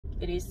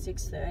It is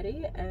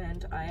 6:30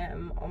 and I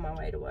am on my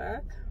way to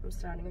work. I'm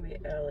starting a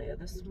bit earlier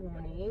this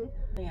morning.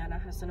 Leanna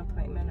has an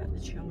appointment at the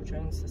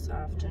Children's this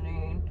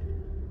afternoon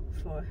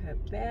for her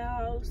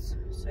bowels,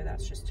 so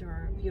that's just a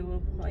review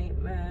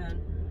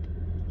appointment.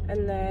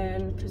 And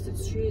then, because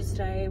it's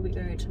Tuesday, we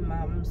go to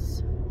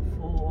Mum's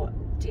for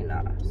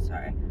dinner.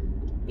 So,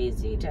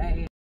 busy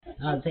day.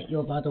 Oh, is that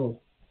your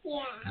bottle?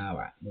 Yeah.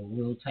 Alright, well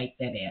we'll take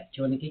that out. Do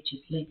you want to get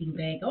your sleeping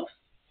bag off?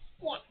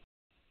 Yeah.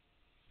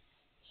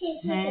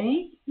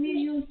 Hey, where are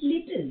your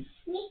slippers?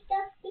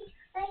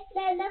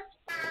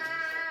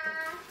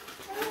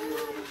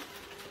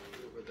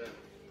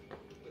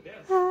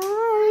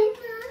 Hi.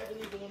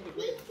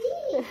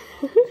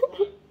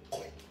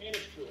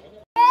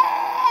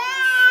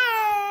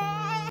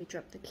 We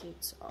dropped the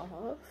kids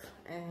off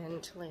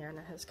and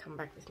Leanna has come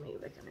back with me.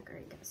 We're gonna go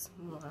get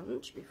some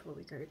lunch before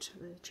we go to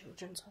the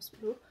Children's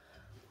Hospital.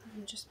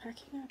 I'm just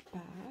packing our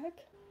bag.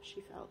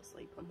 She fell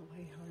asleep on the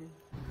way home.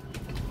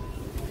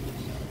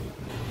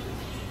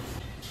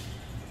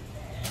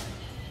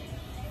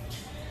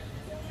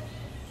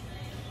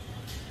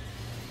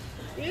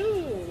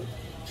 Ew.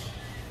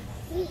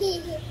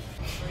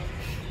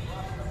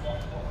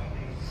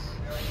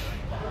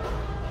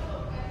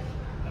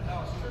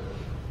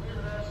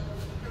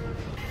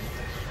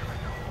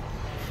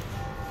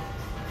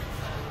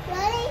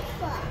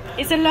 Lollipop.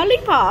 It's a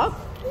lollipop?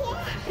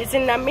 Yeah. Is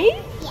it nummy?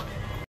 Yeah.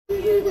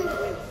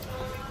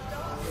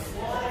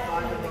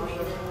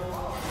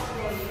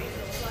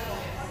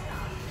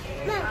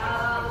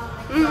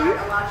 Mm-hmm.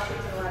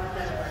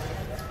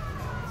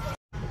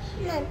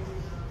 Mom,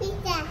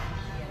 pizza.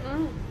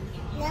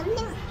 Yum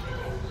yum.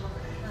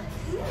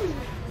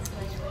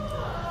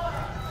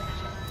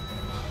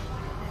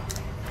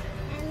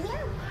 Yum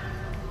yum.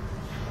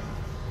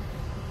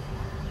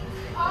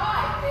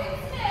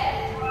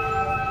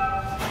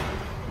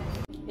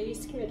 Are you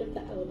scared of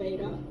the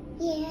elevator?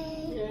 Yeah.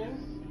 Yeah.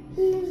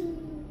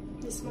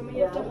 Mm. Does Mummy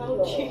have to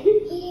hold you?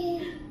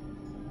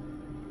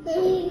 Yeah.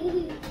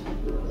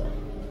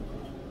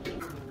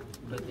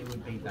 But there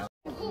would be that.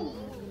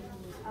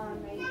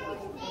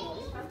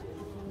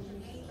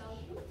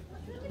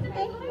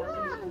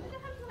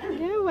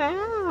 Yeah,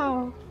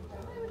 wow.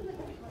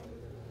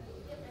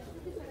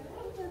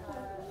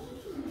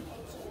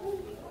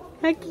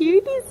 How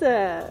cute is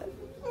it?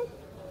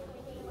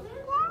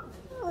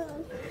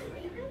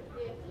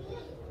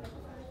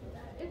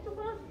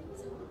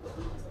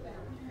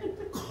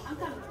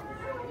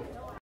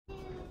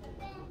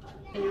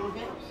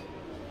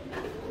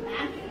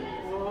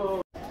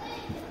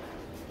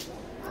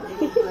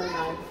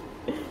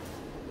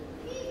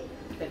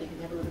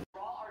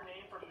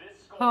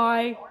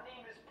 Hi.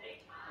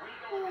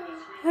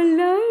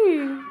 Hello.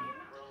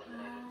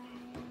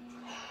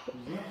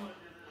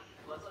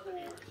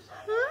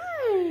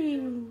 Hi.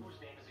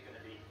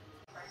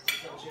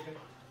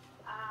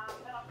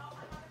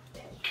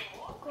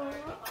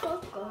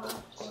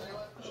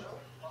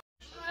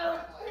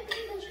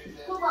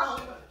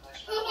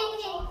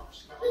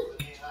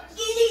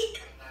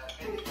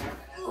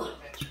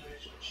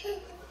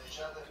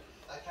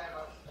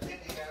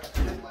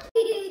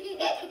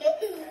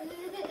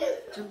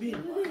 Jump in.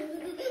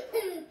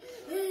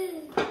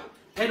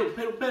 Pedal,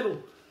 pedal, pedal.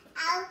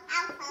 Ow,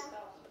 ow, ow.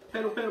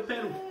 Pedal, pedal,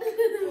 pedal.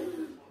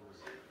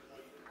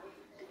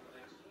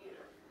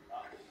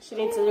 She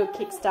needs a little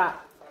kickstart.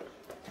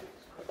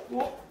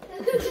 What?